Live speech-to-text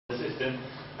the system,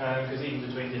 because even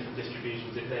between different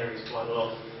distributions it varies quite a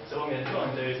lot. So what I'm going to try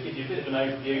and do is give you a bit of an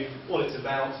overview, what it's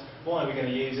about, why we're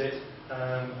going to use it,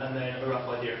 and then a rough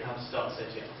idea of how to start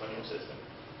setting it up on your system.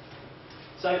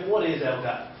 So what is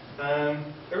LDAP?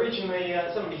 Originally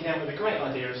somebody came up with a great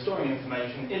idea of storing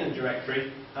information in a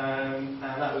directory, and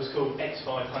that was called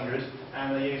X500,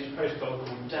 and they used a protocol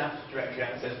called DAP, Directory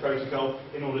Access Protocol,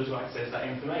 in order to access that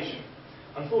information.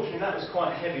 Unfortunately that was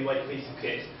quite a heavyweight piece of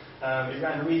kit. It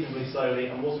ran reasonably slowly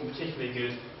and wasn't particularly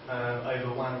good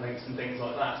over WAN links and things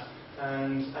like that.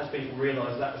 And as people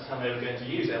realised that was how they were going to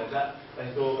use LDAP,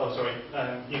 they thought,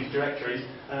 use directories,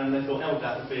 they thought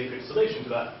LDAP would be a good solution to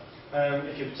that.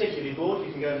 If you're particularly bored,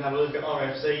 you can go and have a look at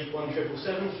RFC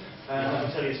 1777. That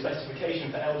will tell you a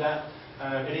specification for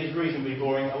LDAP. It is reasonably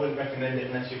boring. I wouldn't recommend it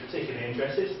unless you're particularly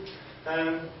interested.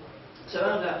 So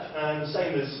LDAP, the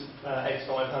same as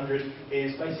X500,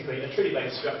 is basically a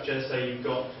tree-based structure. So you've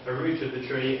got a root of the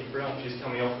tree, branches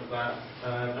coming off of that,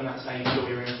 and that's how you store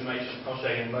your information. I'll show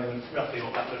you in a moment roughly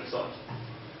what that looks like.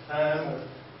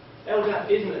 LDAP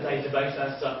isn't a database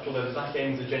as such, although the back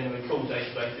ends are generally called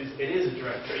databases. It is a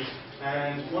directory,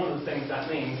 and one of the things that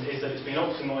means is that it's been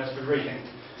optimised for reading.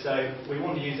 So we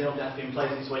want to use LDAP in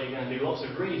places where you're going to do lots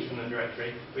of reads from the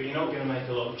directory, but you're not going to make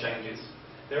a lot of changes.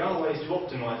 There are ways to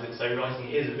optimise it, so writing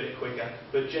is a bit quicker,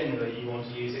 but generally you want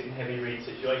to use it in heavy read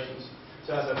situations.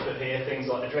 So as I've put here, things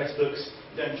like address books,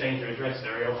 you don't change your address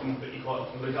very often, but you quite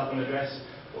often look up an address.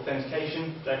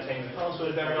 Authentication, don't change the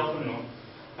password very often, or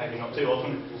maybe not too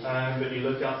often, but you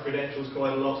look up credentials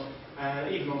quite a lot.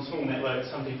 Even on small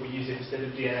networks, some people use it instead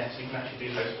of DNS. You can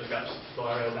actually do host lookups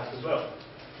via LDAP as well.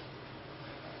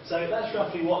 So that's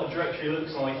roughly what a directory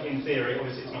looks like in theory.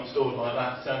 Obviously it's not stored like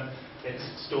that. It's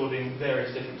stored in various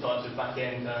different types of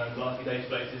back-end likely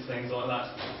databases, things like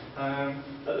that.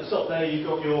 At the top there you've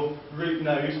got your root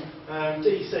node.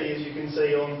 DC, as you can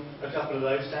see on a couple of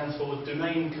those, stands for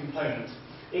domain component.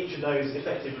 Each of those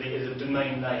effectively is a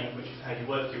domain name, which is how you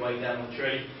work your way down the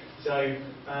tree. So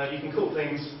you can call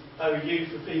things OU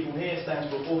for people here,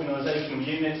 stands for organisational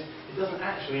unit. It doesn't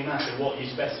actually matter what you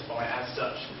specify as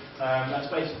such. That's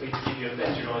basically to give you a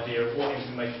better idea of what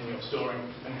information you're storing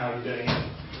and how you're doing it.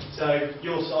 So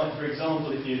your site, for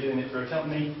example, if you're doing it for a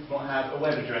company, might have a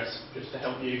web address just to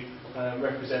help you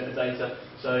represent the data.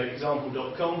 So example.com,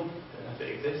 I don't know if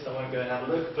it exists, I won't go and have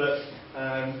a look, but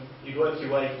you'd work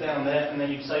your way down there and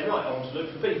then you'd say, right, I want to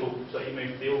look for people. So you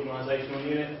move to the organisational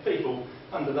unit, people.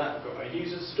 Under that we've got our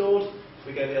users stored. If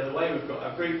we go the other way, we've got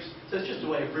our groups. So it's just a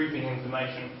way of grouping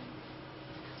information.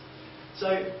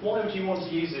 So why would you want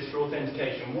to use this for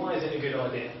authentication? Why is it a good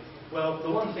idea? Well,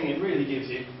 the one thing it really gives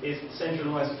you is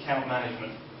centralised account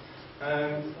management.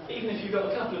 Even if you've got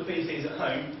a couple of PCs at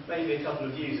home, maybe a couple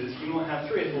of users, you might have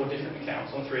 3 or 4 different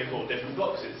accounts on 3 or 4 different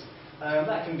boxes.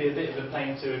 That can be a bit of a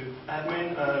pain to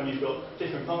admin. You've got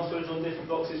different passwords on different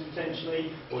boxes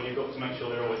potentially, or you've got to make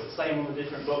sure they're always the same on the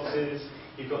different boxes.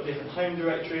 You've got different home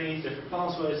directories, different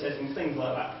password settings, things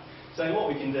like that. So what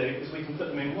we can do is we can put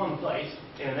them in one place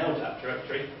in an LDAP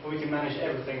directory, and we can manage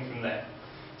everything from there.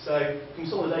 So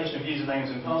consolidation of usernames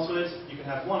and passwords, you can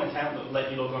have one account that will let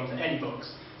you log on to any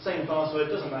box. Same password,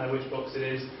 doesn't matter which box it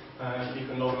is, you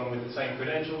can log on with the same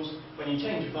credentials. When you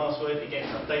change your password, it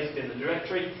gets updated in the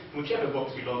directory, and whichever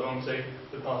box you log on to,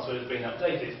 the password has been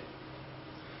updated.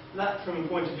 That, from a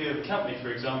point of view of a company,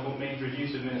 for example, means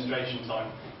reduced administration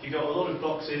time. If you've got a lot of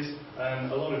boxes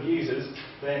and a lot of users,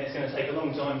 then it's going to take a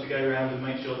long time to go around and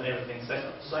make sure that everything's set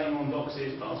up the same on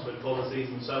boxes, password policies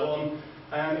and so on.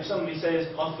 If somebody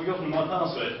says, I've forgotten my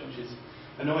password, which is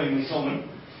annoyingly common,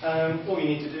 all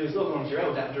you need to do is log on to your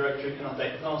LDAP directory and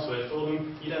update the password for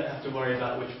them. You don't have to worry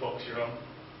about which box you're on.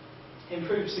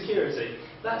 Improved security.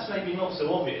 That's maybe not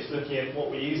so obvious looking at what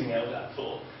we're using LDAP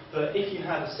for, but if you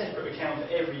have a separate account for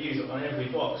every user on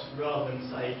every box, rather than,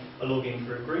 say, a login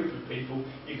for a group of people,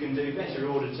 you can do better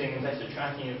auditing and better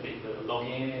tracking of people that are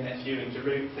logging in, SUing to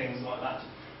root, things like that.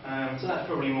 So that's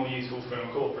probably more useful from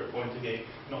a corporate point of view,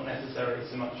 not necessarily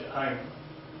so much at home.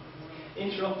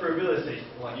 Interoperability,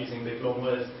 I like using big long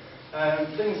words.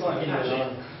 Things like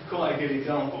caching, quite a good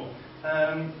example.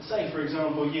 Say, for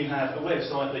example, you have a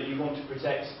website that you want to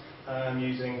protect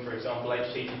using, for example,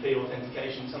 HTTP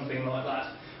authentication, something like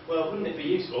that. Well, wouldn't it be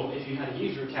useful if you had a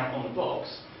user account on the box,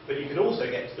 but you could also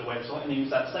get to the website and use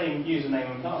that same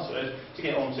username and password to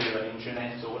get onto an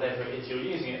intranet or whatever it is you're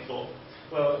using it for?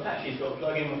 Well, Apache's got a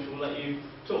plugin which will let you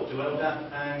talk to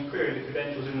LDAP and query the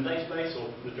credentials in the database,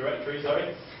 or the directory,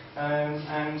 sorry,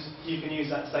 and you can use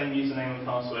that same username and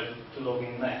password to log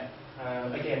in there.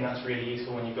 Again, that's really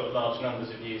useful when you've got large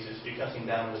numbers of users. You're cutting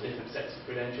down the different sets of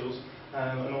credentials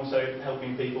and also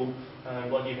helping people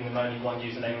by giving them only one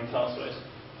username and password.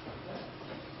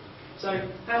 So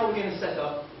how are we going to set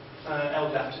up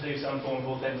LDAP to do some form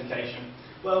of authentication?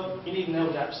 Well, you need an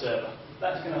LDAP server.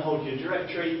 That's going to hold your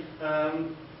directory.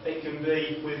 It can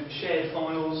be with shared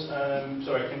files,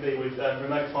 it can be with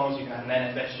remote files. You can have an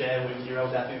NFS share with your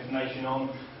LDAP information on,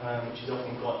 which is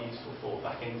often quite useful for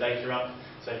backing data up.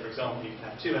 So for example, you can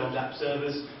have two LDAP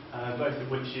servers, both of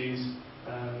which use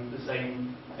the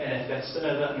same NFS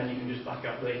server, and then you can just back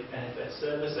up the NFS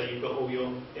server, so you've got all your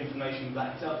information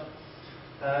backed up.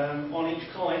 On each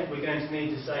client, we're going to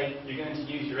need to say you're going to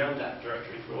use your LDAP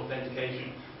directory for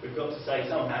authentication. We've got to say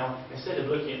somehow, instead of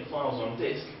looking at files on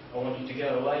disk, I want you to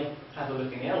go away, have a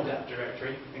look in the LDAP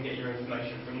directory and get your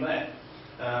information from there.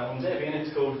 On Debian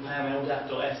it's called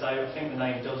pamldap.so. I think the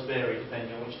name does vary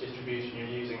depending on which distribution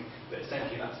you're using, but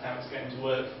essentially that's how it's going to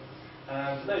work.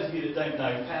 For those of you that don't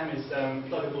know, PAM is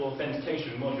pluggable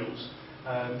authentication modules.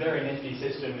 Very nifty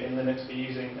system in Linux for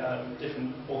using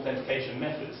different authentication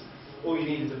methods. All you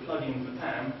need is a plugin for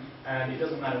PAM, and it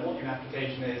doesn't matter what your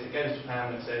application is, it goes to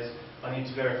PAM and says, I need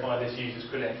to verify this user's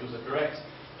credentials are correct.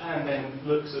 PAM then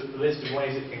looks at the list of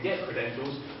ways it can get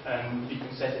credentials, and you can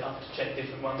set it up to check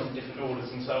different ones in different orders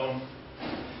and so on.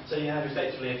 So you have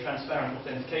effectively a transparent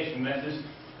authentication method.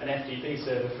 An FTP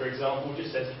server, for example, just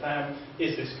says to PAM,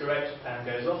 is this correct? PAM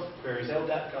goes off, queries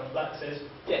LDAP, comes back, says,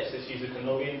 yes, this user can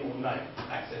log in, or no,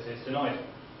 access is denied.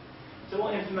 So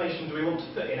what information do we want to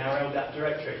put in our LDAP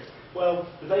directory? Well,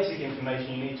 the basic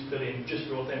information you need to put in just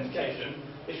for authentication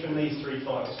is from these three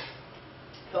files.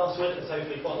 Password, as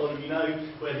hopefully quite a lot of you know,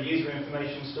 where the user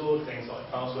information is stored, things like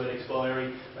password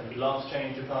expiry, when you last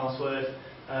changed your password.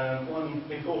 One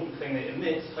important thing that it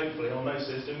emits, hopefully on most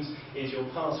systems, is your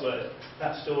password.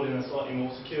 That's stored in a slightly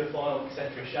more secure file,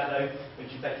 etc. shadow,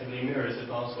 which effectively mirrors the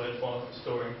password file for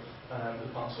storing the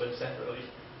password separately.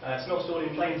 It's not stored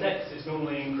in plain text, it's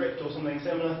normally encrypted or something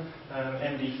similar,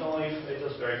 MD5, it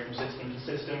does vary from system to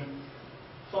system.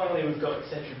 Finally, we've got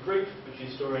etc. group, which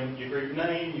is storing your group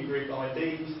name, your group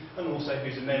IDs, and also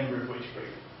who's a member of which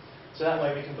group. So that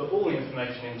way we can put all the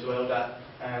information into LDAP,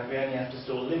 and we only have to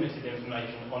store limited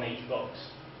information on each box.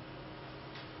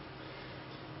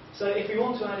 So if we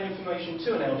want to add information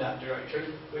to an LDAP directory,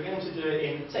 we're going to do it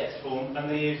in text form, and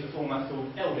they use a format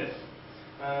called LDIF.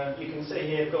 You can see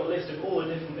here I've got a list of all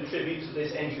the different attributes that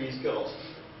this entry's got.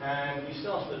 And you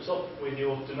start at the top with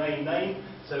your domain name.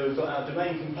 So we've got our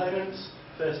domain components.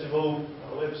 First of all,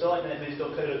 our website,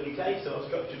 netviz.co.uk, so I've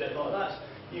structured it like that.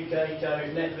 UK, co,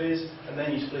 netviz, and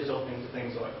then you split off into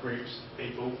things like groups,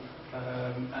 people,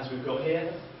 as we've got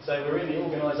here. So we're in the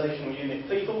organisational unit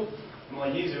people.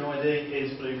 My user ID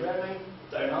is Blue Gremlin,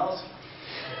 don't ask.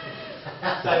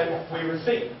 So we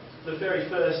repeat the very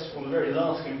first or the very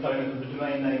last component of the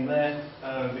domain name there,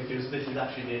 because this is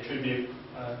actually the attribute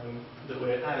that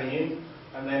we're adding in.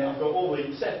 And then I've got all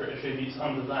the separate attributes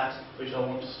under that which I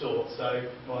want to store.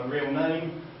 So my real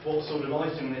name, what sort of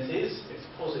item this is, it's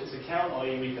a POSIX account,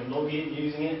 i.e. we can log in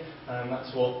using it.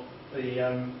 That's what the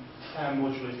PAM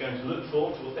module is going to look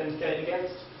for to authenticate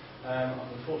against. I've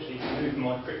unfortunately removed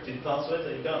my encrypted password, so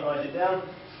you can't write it down.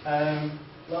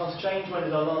 Last change, when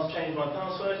did I last change my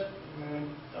password?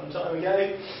 Some time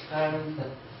ago.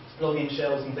 Login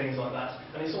shells and things like that.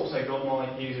 And it's also got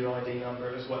my user ID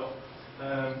number as well.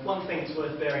 One thing that's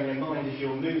worth bearing in mind if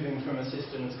you're moving from a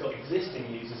system that's got existing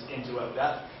users into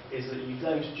LDAP is that you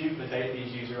don't duplicate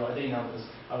these user ID numbers,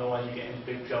 otherwise you get into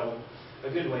big trouble. A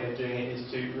good way of doing it is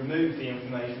to remove the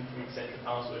information from etc.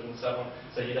 password and so on,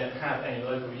 so you don't have any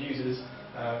local users,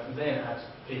 and then add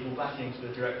people back into the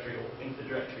directory or into the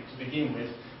directory to begin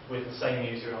with the same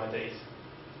user IDs.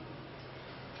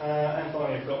 And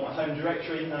finally, I've got my home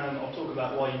directory. I'll talk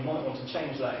about why you might want to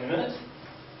change that in a minute.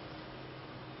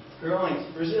 Right,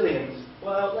 resilience.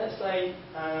 Well, let's say,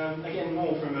 again,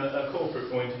 more from a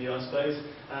corporate point of view, I suppose,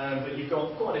 but you've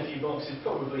got quite a few boxes,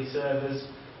 probably servers,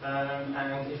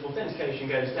 and if authentication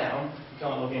goes down, you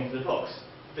can't log into the box.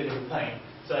 Bit of a pain.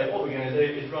 So what we're going to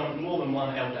do is run more than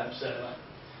one LDAP server.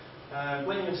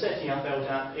 When you're setting up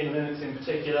LDAP, in Linux in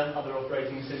particular, other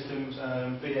operating systems,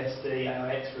 BSD,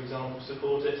 AIX for example,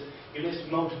 support it, you list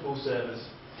multiple servers.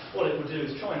 What it will do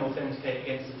is try and authenticate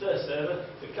against the first server.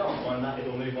 If it can't find that, it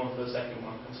will move on to the second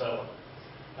one, and so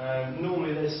on.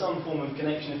 Normally there's some form of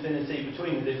connection affinity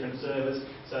between the different servers,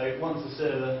 so once the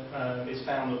server is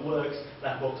found that works,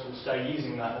 that box will stay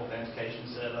using that authentication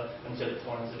server until it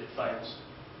finds that it fails.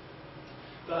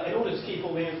 But in order to keep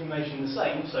all the information the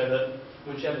same, so that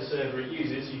whichever server it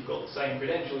uses, you've got the same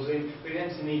credentials in, we then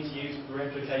need to use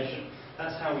replication.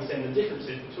 That's how we send the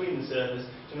differences between the servers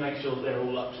to make sure that they're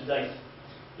all up to date.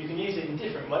 You can use it in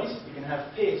different ways. You can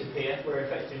have peer-to-peer, where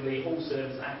effectively all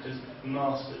servers act as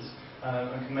masters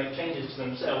and can make changes to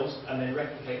themselves and then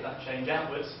replicate that change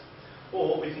outwards.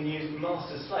 Or we can use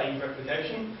master-slave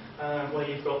replication, where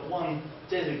you've got one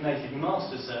designated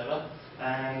master server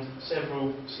and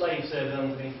several slave servers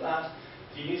underneath that.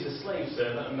 If you use a slave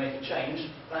server and make a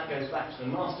change, that goes back to the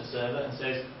master server and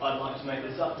says, I'd like to make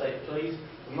this update, please.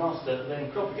 The master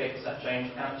then propagates that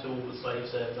change out to all the slave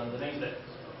servers underneath it.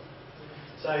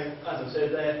 So, as I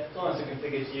said there, clients are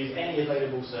configured to use any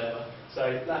available server.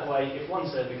 So that way, if one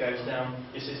server goes down,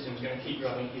 your system's going to keep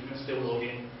running, you can still log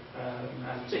in,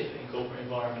 and particularly in corporate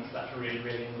environments, that's really,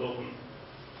 really important.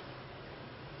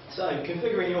 So,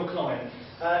 configuring your client.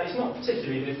 It's not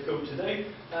particularly difficult to do.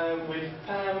 With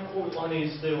PAM, all I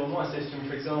needed to do on my system,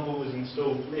 for example, was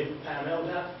install lib PAM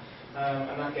LDAP,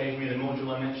 and that gave me the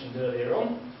module I mentioned earlier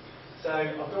on. So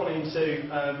I've gone into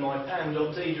my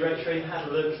pam.d directory, had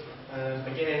a look.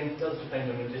 Again, it does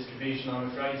depend on the distribution,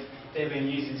 I'm afraid.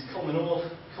 Debian uses common auth,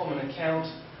 common account,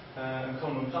 and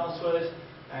common password.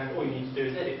 And all you need to do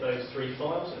is edit those three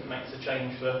files, and it makes a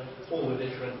change for all the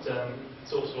different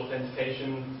sorts of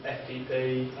authentication,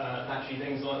 FTP, Apache,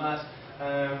 things like that.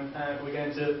 And we're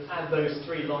going to add those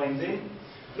 3 lines in.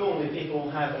 Normally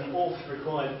people have an auth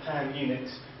required PAM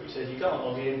Unix, which says you can't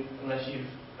log in unless you've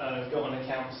got an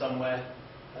account somewhere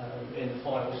in the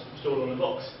files stored on the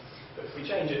box. But if we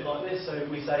change it like this, so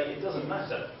we say it doesn't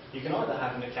matter. You can either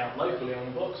have an account locally on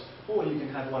the box, or you can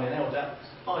have one in LDAP.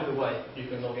 Either way, you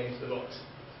can log into the box.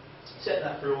 Set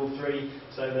that for all 3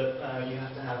 so that you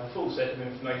have to have a full set of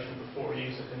information before a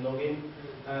user can log in.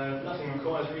 Nothing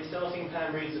requires restarting.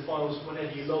 PAM reads the files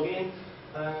whenever you log in,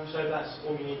 so that's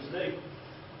all you need to do.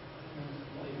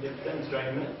 I'll even demonstrate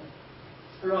in a minute.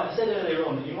 Right, I said earlier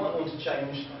on that you might want to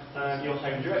change your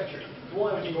home directory.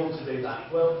 Why would you want to do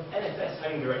that? Well, NFS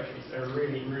home directories are a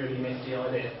really, really nifty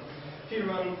idea. If you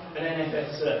run an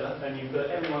NFS server and you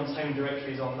put everyone's home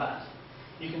directories on that,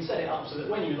 you can set it up so that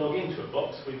when you log into a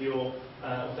box with your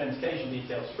authentication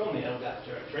details from the LDAP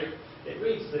directory, it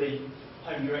reads the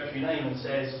home directory name and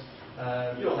says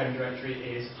your home directory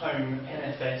is home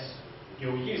NFS,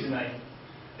 your username.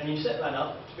 And you set that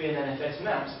up to be an NFS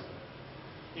mount.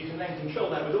 You can then control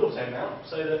that with auto mount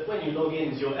so that when you log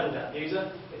in as your LDAP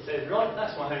user, it says, right,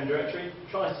 that's my home directory,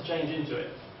 tries to change into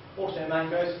it. Auto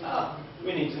mount goes,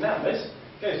 we need to mount this,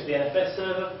 goes to the NFS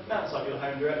server, mounts up your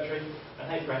home directory,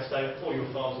 and hey presto, all your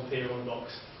files appear on the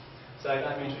box. So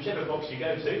that means whichever box you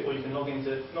go to, or you can log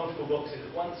into multiple boxes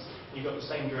at once, you've got the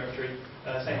same directory,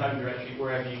 same home directory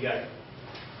wherever you go.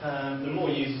 The more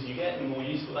users you get, the more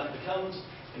useful that becomes.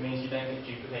 It means you don't get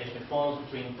duplication of files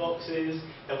between boxes,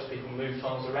 helps people move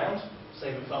files around.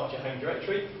 Save a file to your home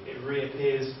directory, it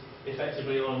reappears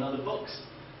effectively on another box.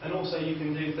 And also you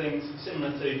can do things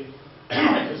similar to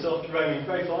Microsoft roaming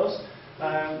profiles,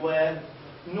 where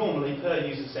normally per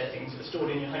user settings are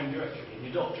stored in your home directory, in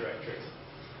your dot directories.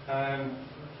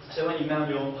 So when you mount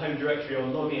your home directory or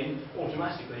log in,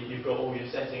 automatically you've got all your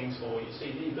settings for your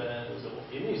CD burners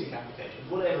or your music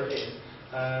applications, whatever it is,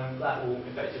 that will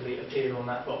effectively appear on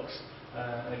that box.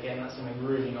 And again, that's something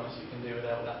really nice you can do with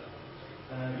LDAP.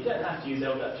 You don't have to use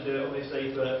LDAP to do it,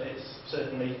 obviously, but it's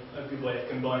certainly a good way of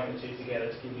combining the 2 together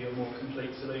to give you a more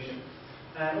complete solution.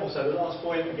 And also the last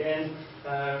point, again,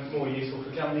 more useful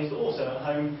for companies, but also at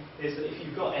home, is that if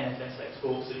you've got NFS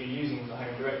exports that you're using for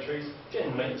home directories,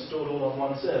 generally it's stored all on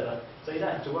one server. So you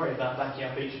don't have to worry about backing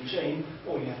up each machine.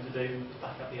 All you have to do is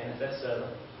back up the NFS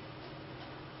server.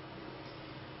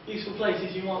 Useful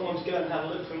places you might want to go and have a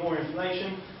look for more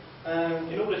information.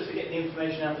 In order to get the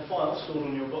information out of the files stored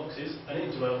on your boxes and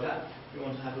into LDAP, you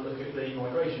want to have a look at the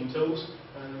migration tools.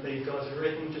 These guys have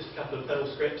written just a couple of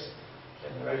Perl scripts.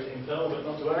 They wrote it in Perl, but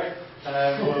not to worry.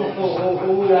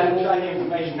 We'll drag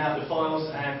information out of the files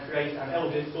and create an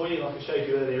LDIF for you, like I showed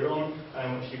you earlier on,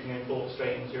 which you can import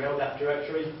straight into your LDAP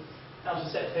directory. How to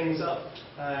set things up.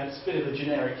 It's a bit of a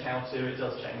generic how-to. It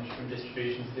does change from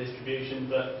distribution to distribution,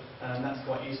 but that's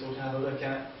quite useful to have a look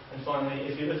at. And finally,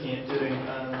 if you're looking at doing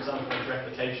some kind of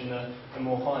replication, a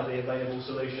more highly available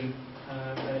solution,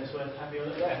 then it's worth having a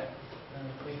look there.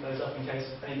 I'll leave those up in case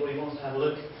anybody wants to have a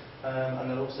look, and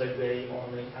they'll also be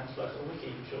on the Hampshire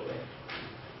wiki shortly.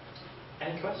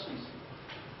 Any questions?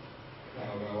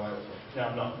 No,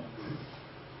 I'm not.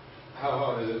 How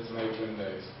hard is it to make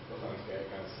Windows authenticate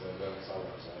against the Linux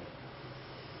website?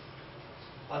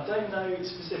 I don't know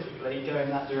specifically going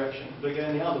that direction, but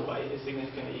going the other way is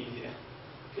significantly easier,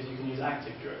 because you can use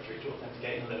Active Directory to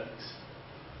authenticate in Linux.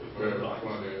 We're going to do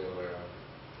it the other way around.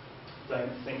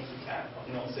 Don't think you can. I've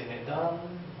not seen it done.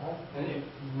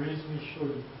 I'm reasonably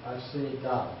sure I've seen it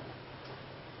done,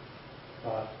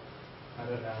 but I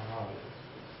don't know how it is.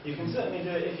 You can certainly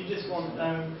do it if you just want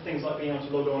things like being able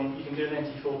to log on. You can do an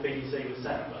NT4 PDC with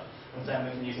Samba, and Samba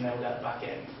can use an LDAP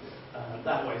backend.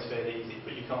 That way it's fairly easy,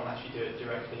 but you can't actually do it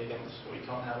directly against, or you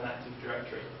can't have an active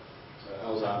directory. So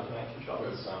LDAP domain controller.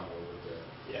 with sample would do it.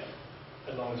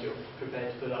 Yeah, as long as you're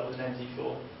prepared to put up with an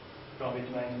NT4 primary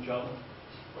domain controller.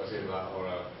 Well, it's either that or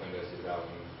a Windows 2000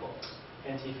 box.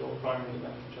 NT4 primary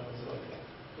domain controller is okay.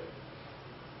 Yeah.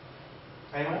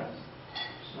 Anyone else?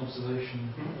 Just an observation.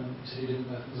 You said you didn't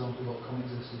know if example.com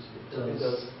existed. It does. It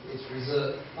does. It's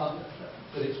reserved,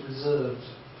 but it's reserved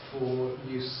for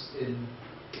use in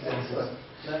examples.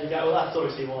 There you go. Well, that's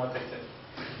obviously why I picked it.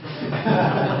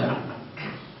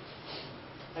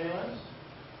 Anyone else?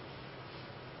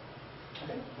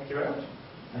 Okay, thank you very much.